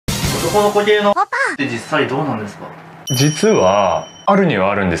男の子系のって実際どうなんですか？実はあるに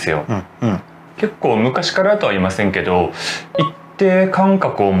はあるんですよ。結構昔からとは言いませんけど、一定間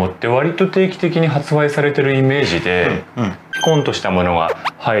隔を持って割と定期的に発売されてるイメージで、ピコンとしたものが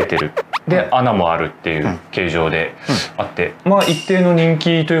生えてる、で穴もあるっていう形状であって、まあ一定の人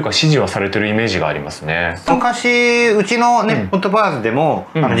気というか支持はされてるイメージがありますね。昔うちのねホットパーズでも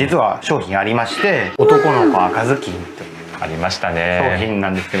実は商品ありまして、男の子赤ずきんというありましたね。商品な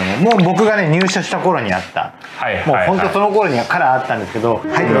んですけども、もう僕がね入社した頃にあった、もう本当その頃にはからあったんですけど、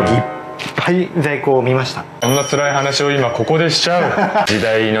はいロギいっぱい在庫を見ました。こんな辛い話を今ここでしちゃう時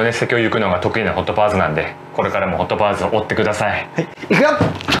代のね先を行くのが得意なホットパーズなんで、これからもホットパーズを追ってください。はい、いくよ。